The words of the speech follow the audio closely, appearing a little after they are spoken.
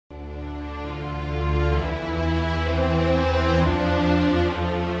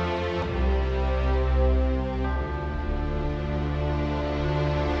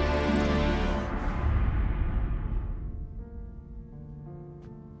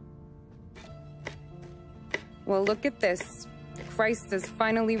Well, look at this. Christ has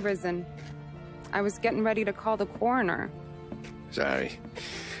finally risen. I was getting ready to call the coroner. Sorry.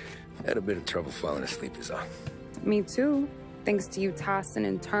 Had a bit of trouble falling asleep is all. Me too. Thanks to you tossing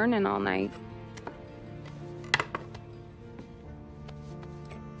and turning all night.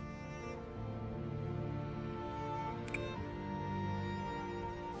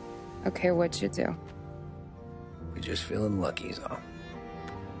 Okay, what'd you do? We're just feeling lucky is all.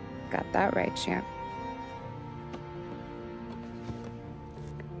 Got that right, champ.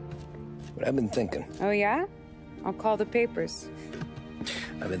 But I've been thinking. Oh, yeah? I'll call the papers.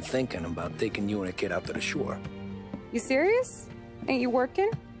 I've been thinking about taking you and a kid out to the shore. You serious? Ain't you working?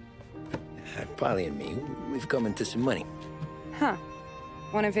 Paulie and me, we've come into some money. Huh.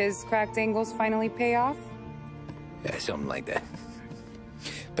 One of his cracked angles finally pay off? Yeah, something like that.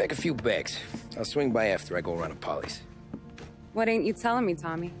 Pack a few bags. I'll swing by after I go around to Paulie's. What ain't you telling me,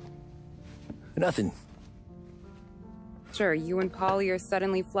 Tommy? Nothing. Sure, you and Paulie are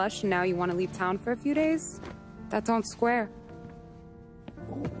suddenly flush and now you want to leave town for a few days? That don't square.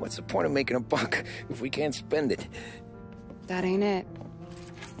 What's the point of making a buck if we can't spend it? That ain't it.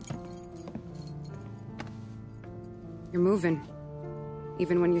 You're moving.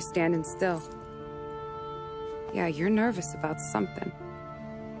 Even when you're standing still. Yeah, you're nervous about something.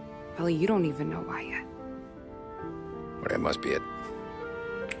 Probably you don't even know why yet. Well, that must be it.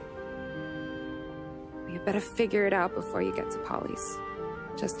 You better figure it out before you get to Paulie's.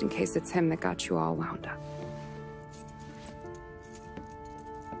 Just in case it's him that got you all wound up.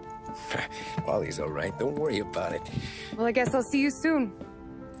 Paulie's all right. Don't worry about it. Well, I guess I'll see you soon.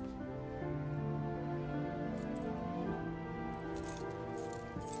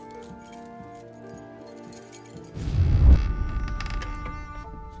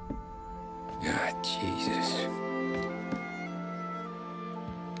 Ah, Jesus.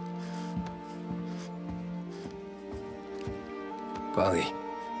 Paulie.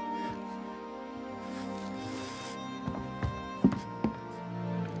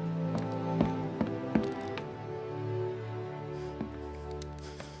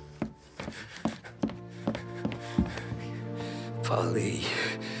 Paulie.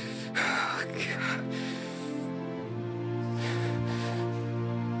 Oh, God.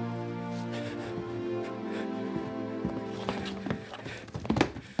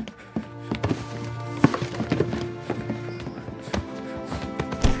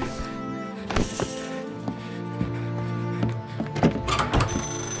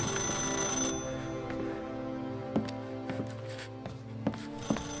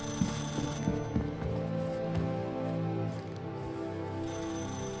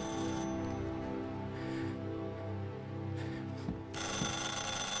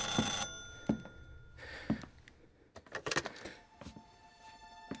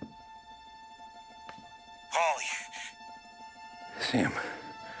 Sam,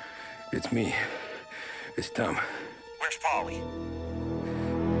 it's me. It's Tom. Where's Paulie?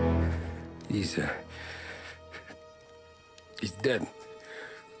 He's dead.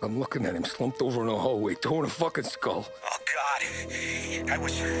 I'm looking at him slumped over in the hallway, torn a fucking skull. Oh, God. I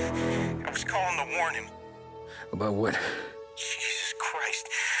was calling to warn him. About what? Jesus Christ.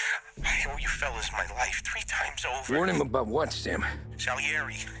 I owe you fellas my life 3 times over. Warn him about what, Sam?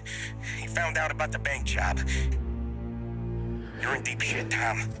 Salieri. He found out about the bank job. You're in deep shit,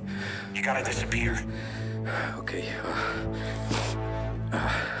 Tom. You gotta disappear. Okay.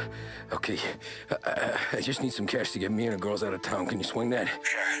 Okay. I just need some cash to get me and the girls out of town. Can you swing that?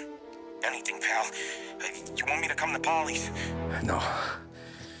 Sure. Anything, pal. You want me to come to Paulie's? No.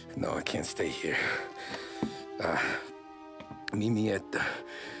 No, I can't stay here. Meet me at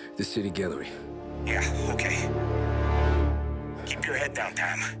the city gallery. Yeah, okay. Keep your head down,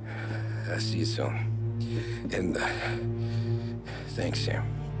 Tom. I'll see you soon. And, thanks, Sam.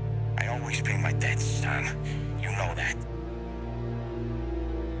 I always pay my debts, Tom. You know that.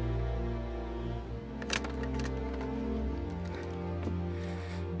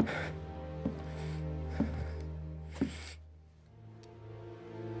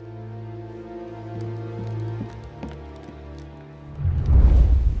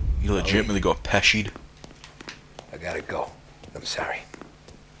 You legitimately got peshied. I gotta go. I'm sorry.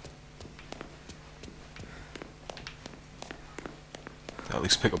 Did I at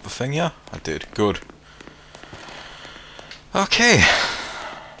least pick up the thing, yeah? I did. Good. Okay.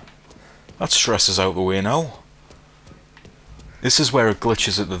 That stress is out the way now. This is where it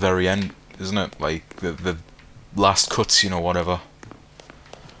glitches at the very end, isn't it? Like, the last cutscene or whatever.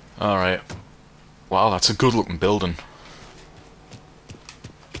 Alright. Wow, that's a good looking building.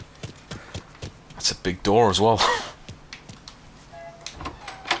 That's a big door as well.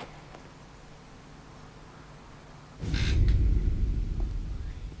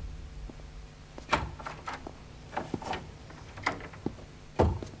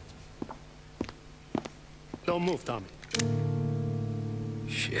 Don't move, Tommy.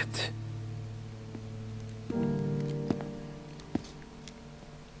 Shit.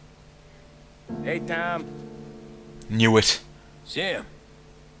 Hey, Tom. Knew it. Sam.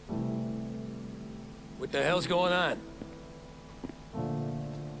 What the hell's going on?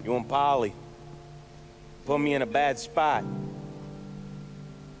 You and Paulie put me in a bad spot.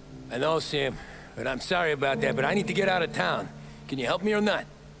 I know, Sam, but I'm sorry about that, but I need to get out of town. Can you help me or not?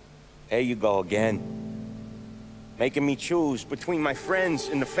 There you go again. Making me choose between my friends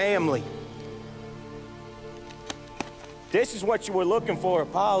and the family. This is what you were looking for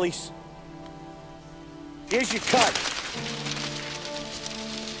at Paulie's. Here's your cut.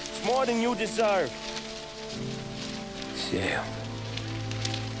 It's more than you deserve. Sam.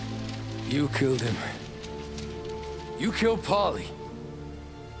 You killed him. You killed Paulie.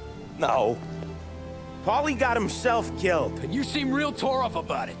 No. Paulie got himself killed. And you seem real tore up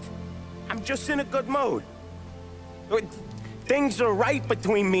about it. I'm just in a good mood. Things are right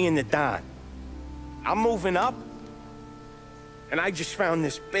between me and the Don. I'm moving up, and I just found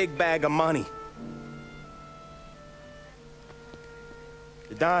this big bag of money.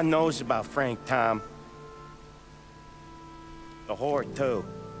 The Don knows about Frank, Tom. The whore, too.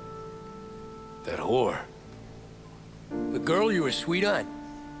 That whore. The girl you were sweet on.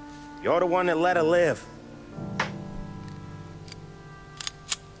 You're the one that let her live.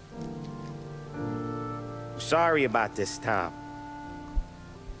 Sorry about this, Tom.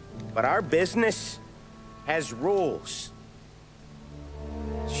 But our business has rules.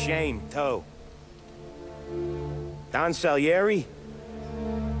 Shame, too. Don Salieri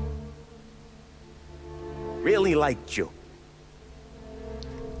really liked you.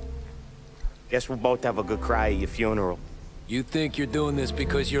 Guess we'll both have a good cry at your funeral. You think you're doing this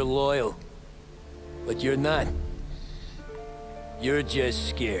because you're loyal. But you're not. You're just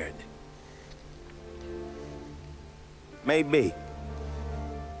scared. Maybe.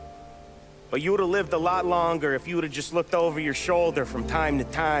 But you would have lived a lot longer if you would have just looked over your shoulder from time to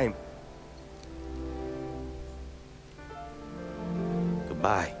time.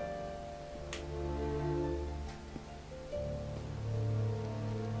 Goodbye.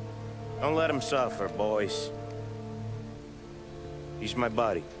 Don't let him suffer, boys. He's my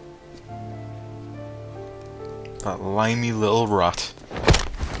buddy. That limey little rat.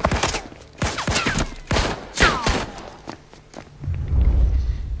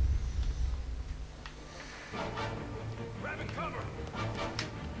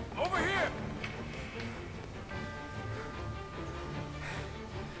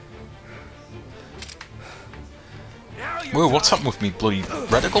 Whoa, what's happened with me bloody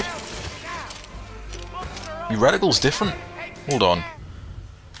reticle? My reticle's different. Hold on.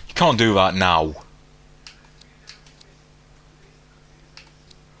 You can't do that now.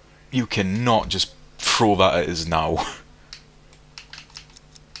 You cannot just throw that at us now.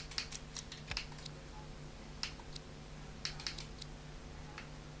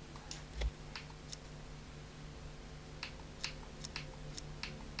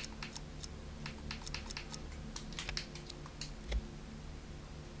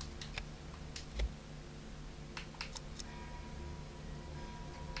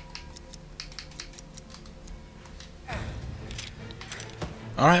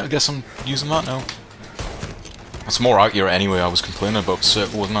 Alright, I guess I'm using that now. That's more accurate anyway. I was complaining about the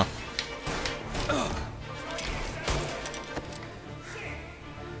circle, wasn't I?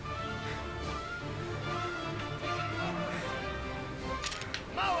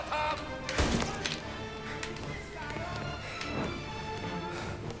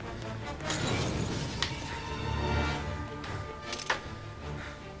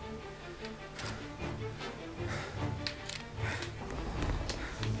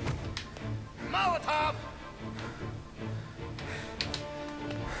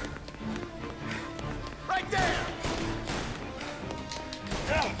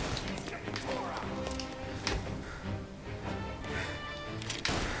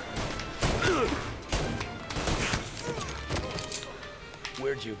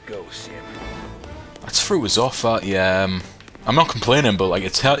 Where'd you go, Sam? That's threw us off, that, yeah. I'm not complaining, but like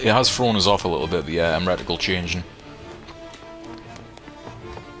it has thrown us off a little bit, the reticle changing.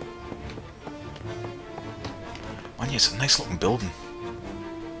 Man, yeah, it's a nice looking building.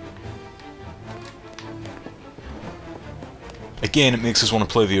 Again, it makes us want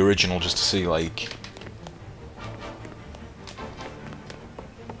to play the original just to see, like,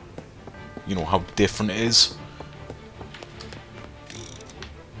 you know, how different it is.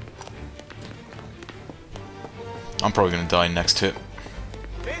 I'm probably going to die next hit.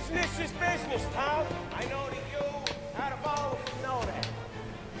 Business is business, Tom. I know that you, out of all of you, know that.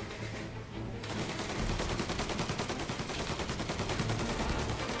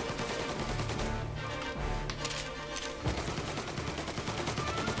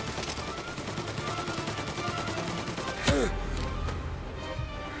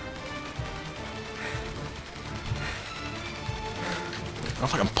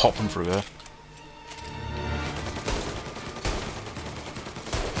 if I can pop him through there.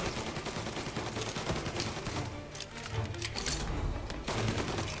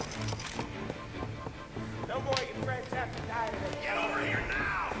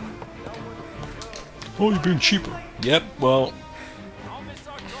 Oh, you're being cheaper. Yep, well.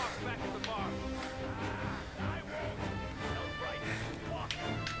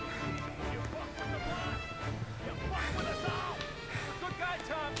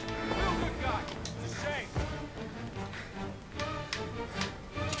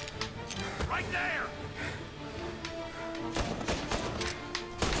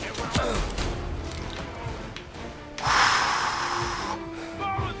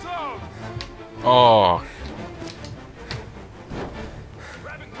 Oh.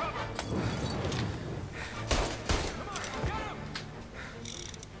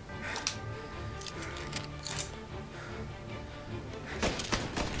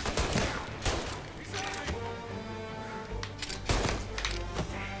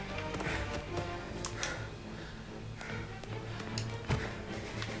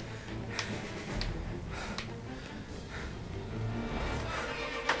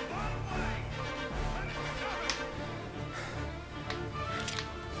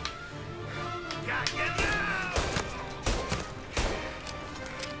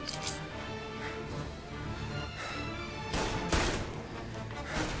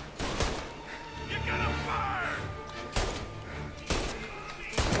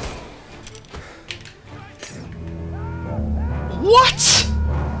 What?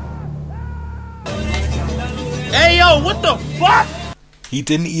 Hey yo, what the fuck? He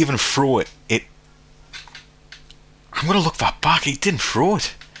didn't even throw it. I'm gonna look that back. He didn't throw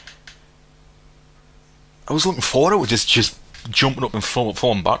it. I was looking forward to it, just jumping up and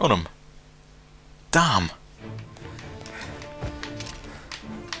falling back on him. Damn.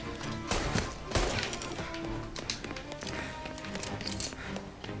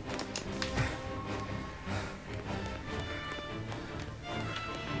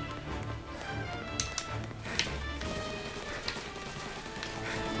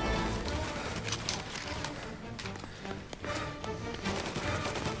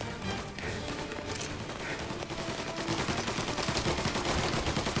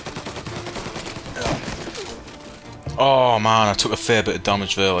 Oh man, I took a fair bit of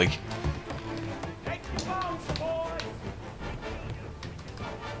damage there, like.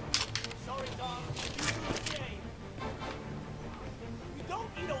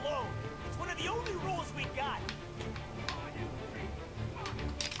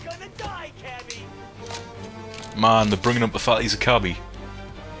 Man, they're bringing up the fact he's a cabbie.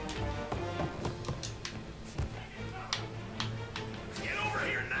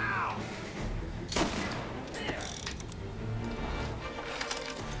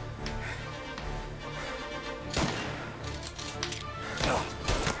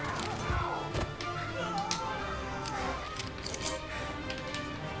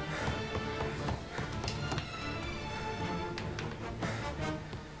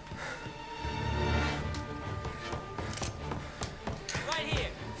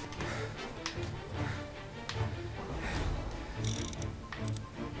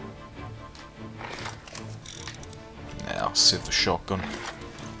 I'll save the shotgun.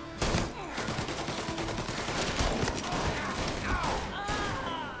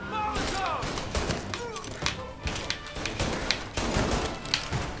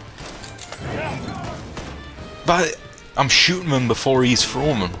 But I'm shooting him before he's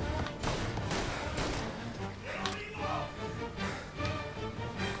thrown him.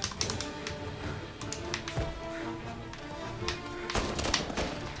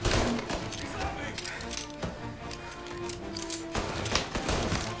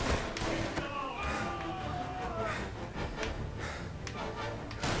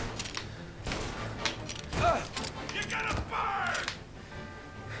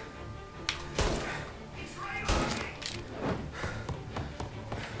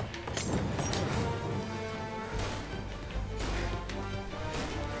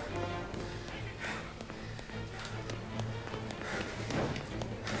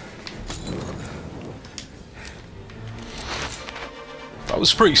 That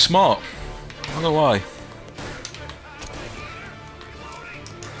was pretty smart. I don't know why.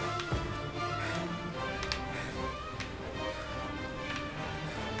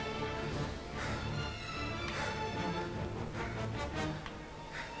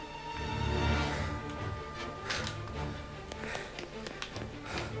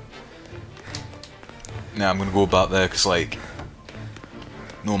 Now I'm gonna go back there because, like,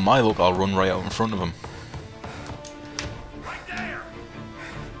 no, my luck, I'll run right out in front of him. Right there.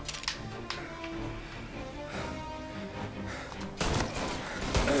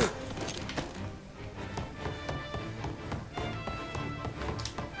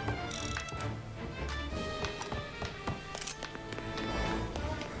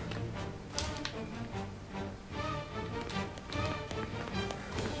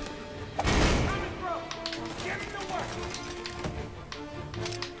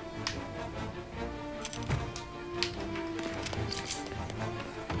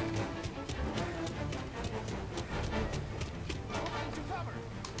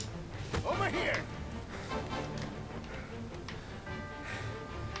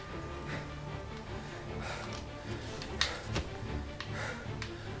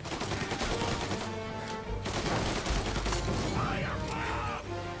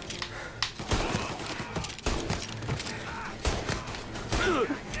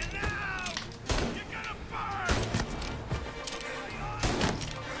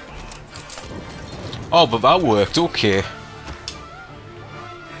 Oh, but that worked, okay.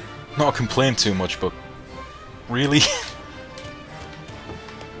 Not to complain too much, but... Really?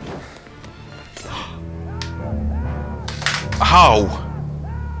 How?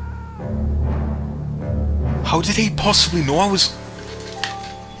 How did he possibly know I was...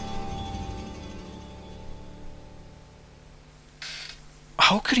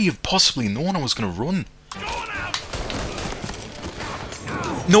 How could he have possibly known I was gonna run?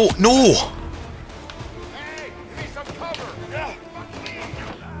 No, no!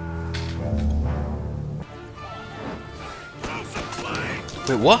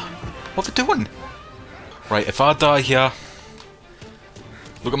 Wait, what? What are they doing? Right, if I die here...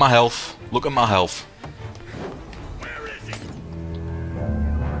 Look at my health. Look at my health.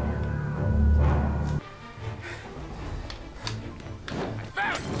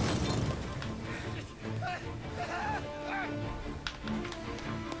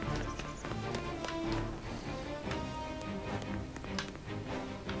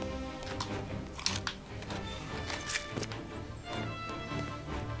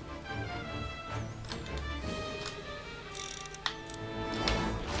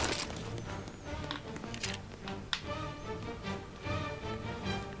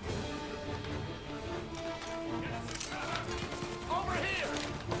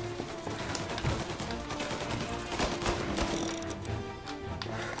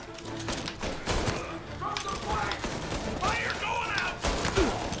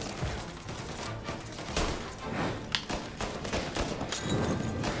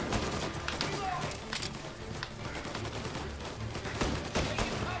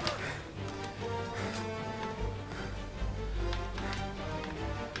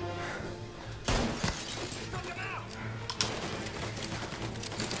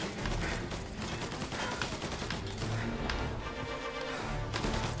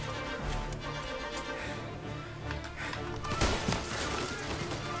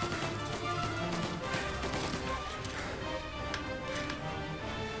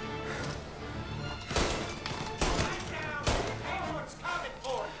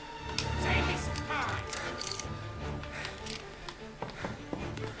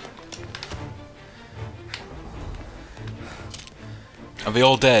 Are they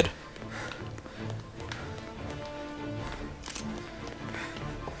all dead?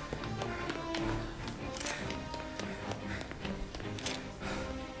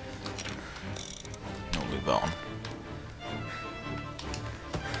 I'll leave that on.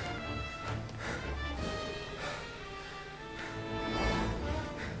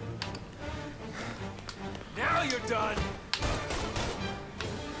 Now you're done.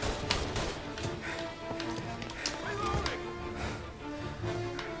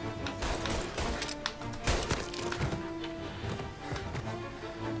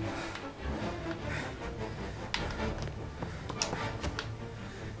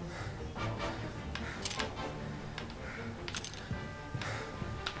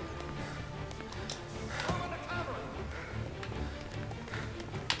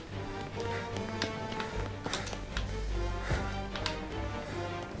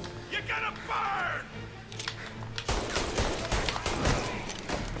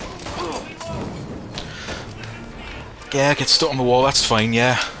 Yeah, get stuck on the wall, that's fine,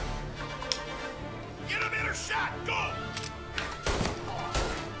 yeah. Get a better shot, go!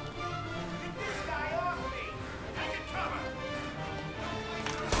 Get this guy off me! Taking cover!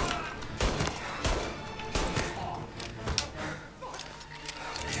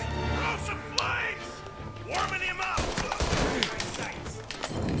 Throw some flames! Warming him up!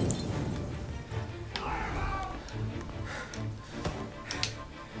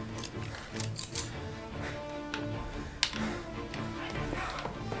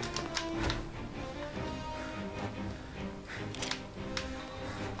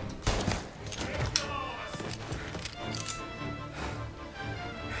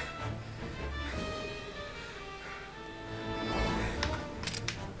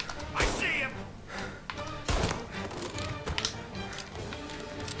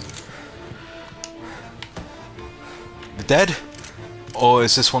 Dead? Or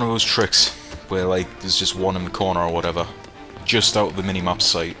is this one of those tricks where, like, there's just one in the corner or whatever? Just out of the minimap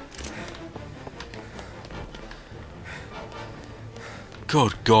site.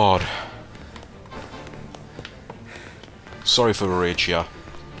 Good God. Sorry for the rage here.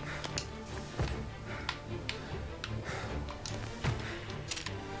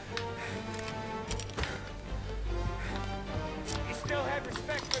 You still have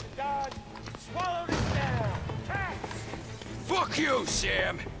respect for the god? Swallow this down. Cats! Fuck you,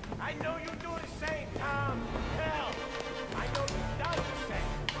 Sam! I know you do the same, Tom. Hell, I know you doubt the same.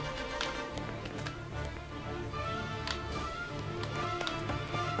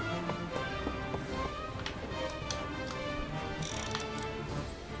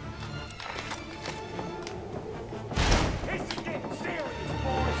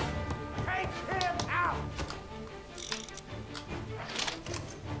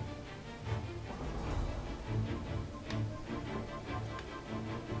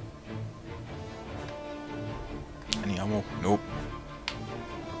 No, nope.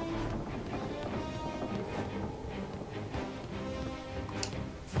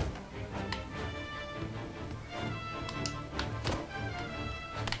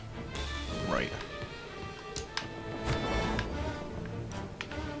 Right.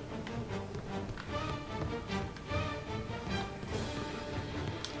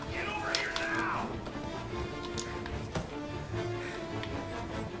 Get over here now!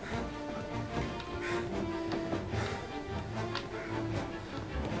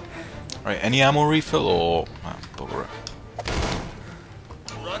 Right, any ammo refill or... Ah, bugger it.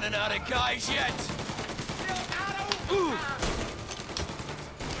 Running out of guys yet?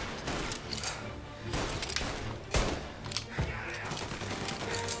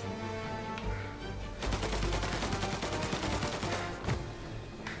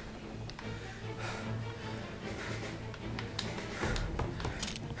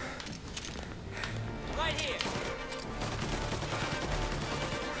 Right here.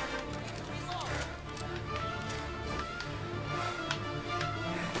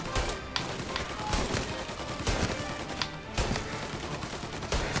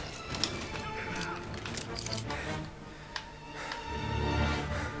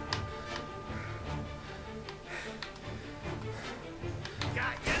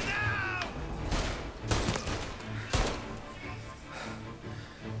 Got you now!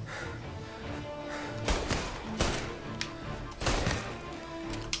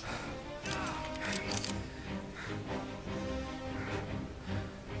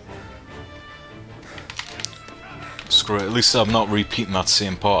 Screw it, at least I'm not repeating that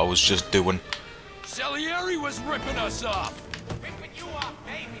same part I was just doing. Salieri was ripping us off. Ripping you off,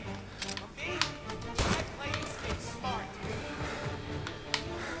 baby. For me, I play it smart.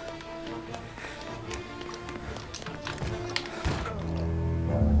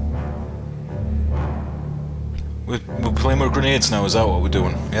 We're playing with grenades now, is that what we're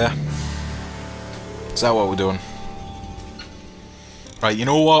doing? Yeah? Is that what we're doing? Right, you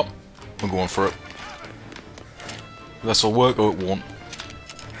know what? We're going for it. This'll work or it won't.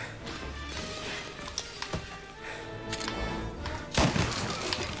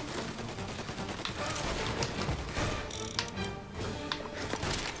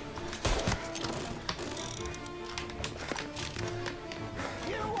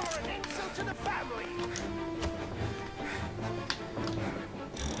 You are an insult to the family!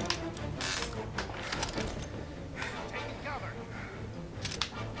 Taking cover.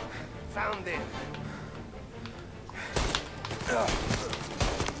 Found it.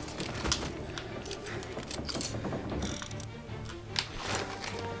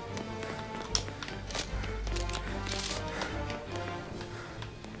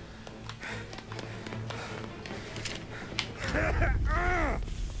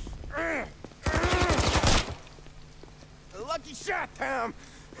 Lucky shot, Tom.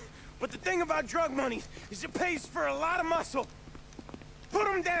 But the thing about drug money is it pays for a lot of muscle. Put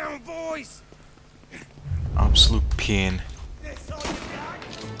them down, boys. Absolute pain. This all you got?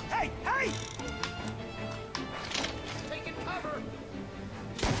 Hey, hey! Taking cover.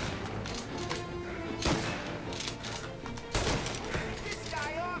 Get this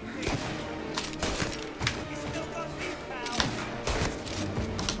guy off me. You still got me, pal.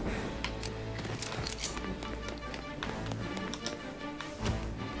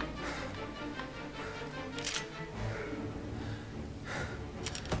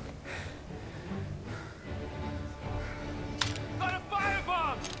 Got a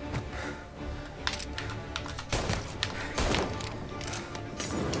firebomb!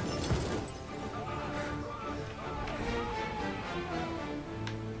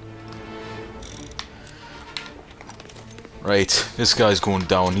 Right, this guy's going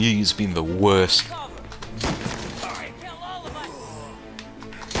down. He's been the worst. Sorry. Kill all of us.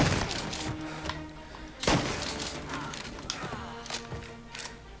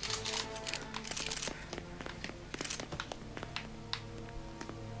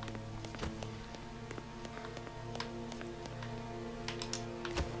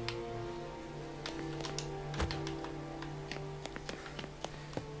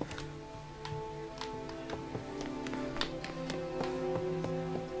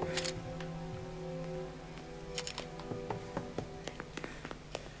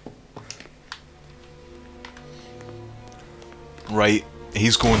 Right,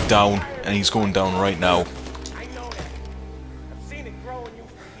 he's going down, and he's going down right now. I know that. I've seen it grow in you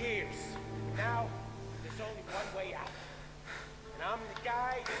for years. Now, there's only one way out. And I'm the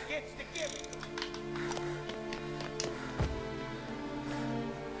guy that gets to give it.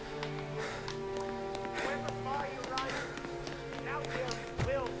 Whoever far you run, is out there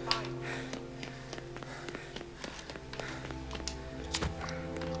will find you.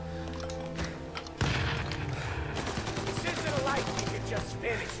 just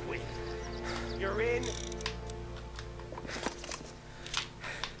finished with. You're in?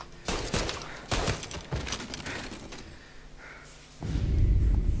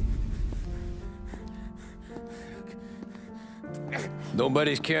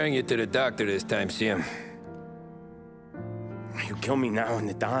 Nobody's carrying you to the doctor this time, Sam. You kill me now and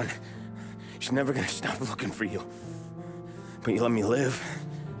the Don. She's never gonna stop looking for you. But you let me live.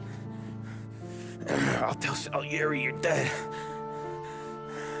 I'll tell Salieri you're dead.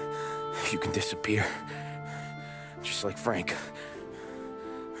 You can disappear. Just like Frank.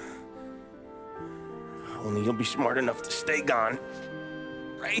 Only you'll be smart enough to stay gone.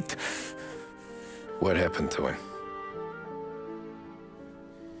 Right? What happened to him?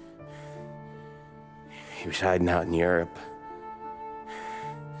 He was hiding out in Europe.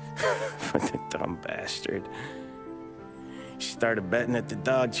 But the dumb bastard. He started betting at the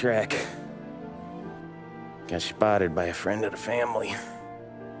dog track. Got spotted by a friend of the family.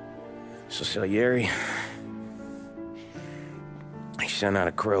 So Salieri, he sent out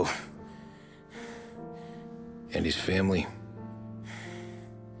a crew. And his family?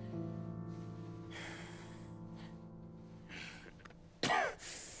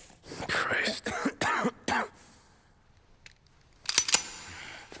 Christ.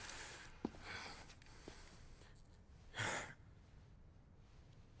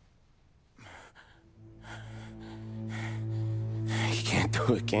 You can't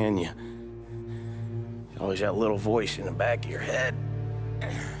do it, can you? Always that little voice in the back of your head.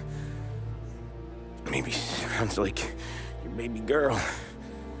 Maybe sounds like your baby girl.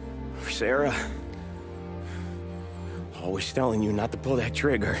 Or Sarah. Always telling you not to pull that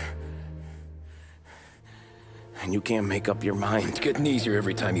trigger. And you can't make up your mind. It's getting easier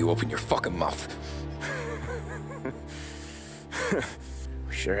every time you open your fucking mouth.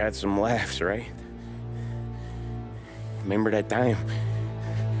 We sure had some laughs, right? Remember that time?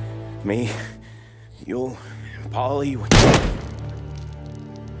 Me, you, and Paulie.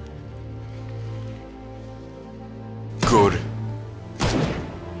 Good.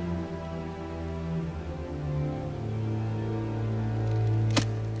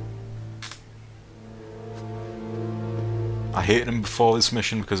 I hated him before this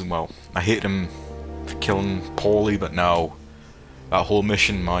mission because, well, I hated him for killing Paulie, but now, that whole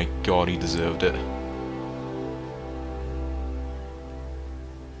mission, my god, he deserved it.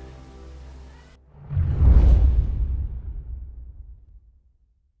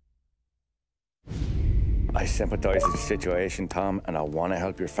 I sympathize with the situation, Tom, and I want to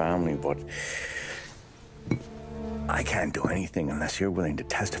help your family, but I can't do anything unless you're willing to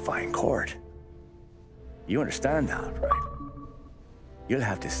testify in court. You understand that, right? You'll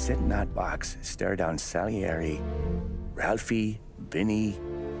have to sit in that box, stare down Salieri, Ralphie, Vinny,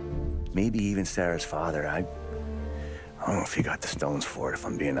 maybe even Sarah's father. I don't know if you got the stones for it, if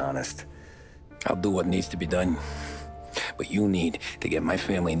I'm being honest. I'll do what needs to be done. But you need to get my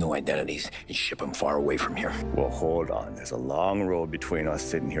family new identities and ship them far away from here. Well, hold on. There's a long road between us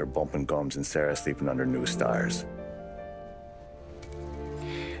sitting here bumping gums and Sarah sleeping under new stars.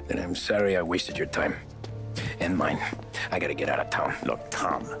 Then I'm sorry I wasted your time. And mine. I gotta get out of town. Look,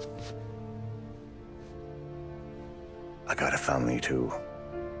 Tom. I got a family too.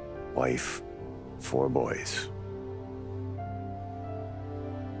 Wife, 4 boys.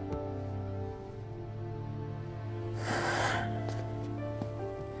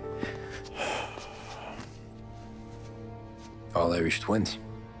 All Irish twins.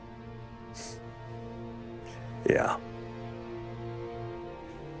 Yeah.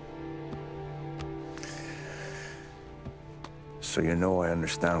 So you know I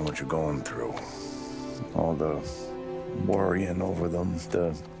understand what you're going through. All the worrying over them,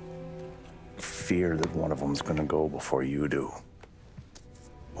 the fear that one of them's gonna go before you do.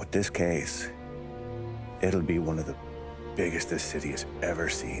 With this case, it'll be one of the biggest this city has ever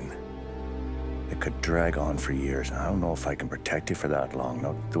seen. It could drag on for years, and I don't know if I can protect you for that long,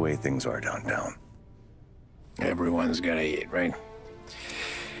 not the way things are downtown. Everyone's gotta eat, right?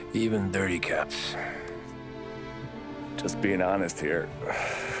 Even dirty cops. Just being honest here.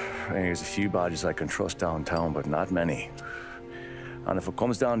 There's a few bodies I can trust downtown, but not many. And if it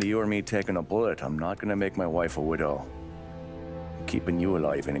comes down to you or me taking a bullet, I'm not gonna make my wife a widow. Keeping you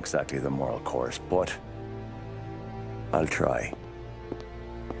alive ain't exactly the moral course, but I'll try.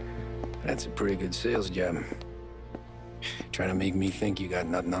 That's a pretty good sales job. Trying to make me think you got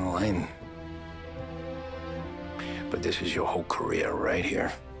nothing on the line. But this is your whole career right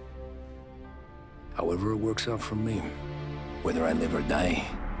here. However it works out for me, whether I live or die,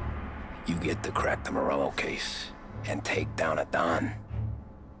 you get to crack the Morello case and take down a Don.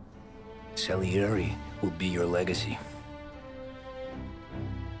 Salieri will be your legacy.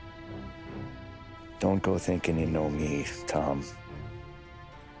 Don't go thinking you know me, Tom.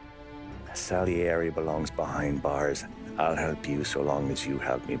 Salieri belongs behind bars. I'll help you so long as you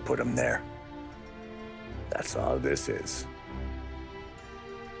help me put him there. That's all this is.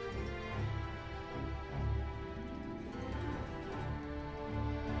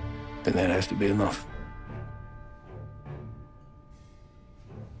 And that has to be enough.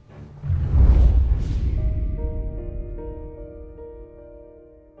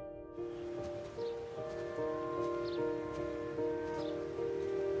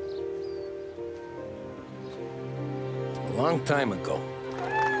 A long time ago,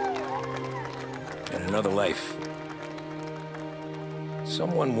 in another life,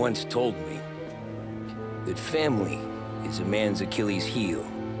 someone once told me that family is a man's Achilles heel,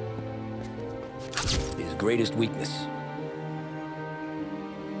 his greatest weakness.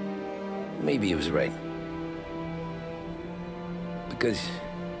 Maybe he was right. Because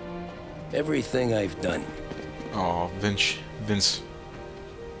everything I've done, Oh, Vince.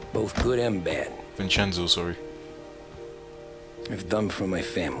 both good and bad, Vincenzo, sorry. I've done for my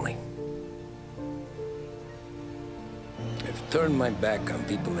family. I've turned my back on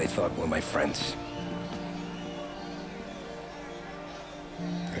people I thought were my friends.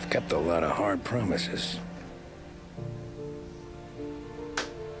 I've kept a lot of hard promises.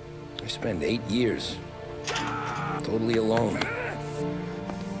 I spent 8 years totally alone,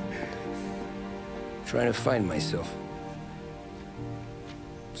 trying to find myself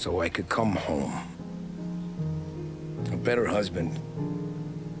so I could come home. A better husband,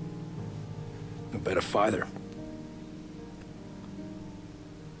 a better father,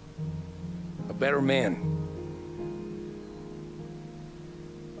 a better man.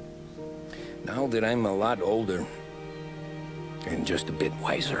 Now that I'm a lot older and just a bit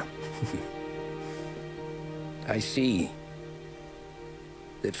wiser, I see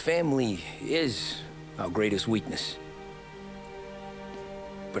that family is our greatest weakness,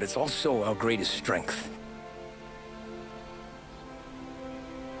 but it's also our greatest strength.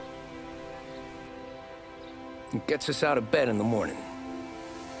 It gets us out of bed in the morning.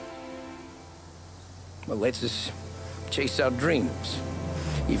 It lets us chase our dreams,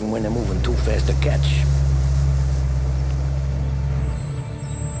 even when they're moving too fast to catch.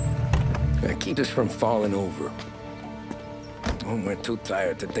 It keeps us from falling over when we're too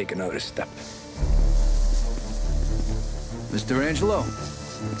tired to take another step. Mr. Angelo.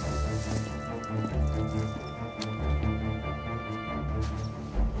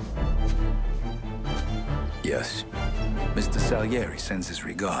 Yes. Mr. Salieri sends his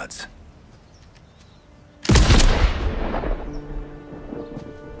regards.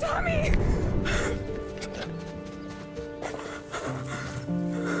 Tommy!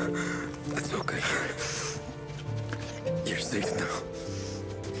 That's okay. You're safe now.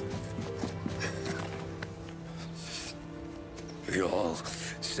 You're all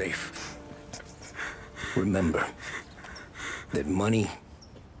safe. Remember that money,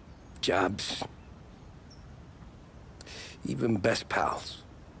 jobs, even best pals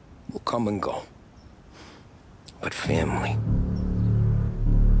will come and go. But family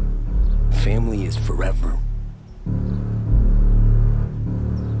is forever.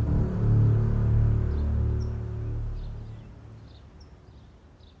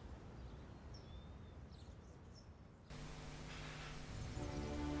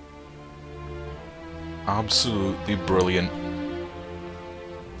 Absolutely brilliant.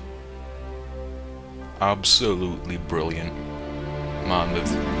 Absolutely brilliant. Man,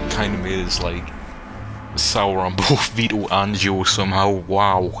 they've kind of made us like sour on both Vito and Joe somehow.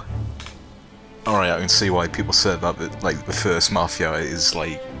 Wow. Alright, I can see why people said that like the first Mafia is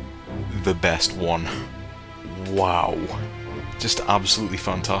like the best one. Wow. Just absolutely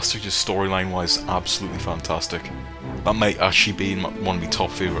fantastic. Just storyline wise, absolutely fantastic. That might actually be one of my top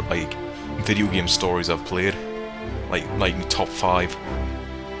favourite like video game stories I've played. Like my top 5.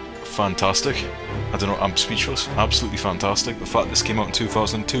 Fantastic. I don't know, I'm speechless. Absolutely fantastic. The fact this came out in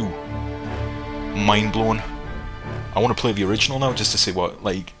 2002. Mind blowing. I want to play the original now just to see what,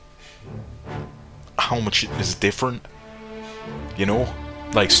 like, how much it is different. You know?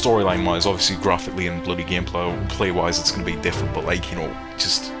 Like, storyline wise, obviously graphically and bloody gameplay wise it's going to be different, but like, you know,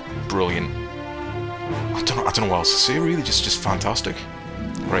 just brilliant. I don't know what else to say really, just fantastic.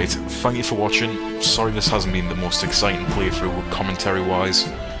 Right, thank you for watching. Sorry this hasn't been the most exciting playthrough commentary wise.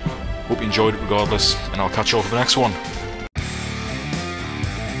 Hope you enjoyed it regardless, and I'll catch you all for the next one.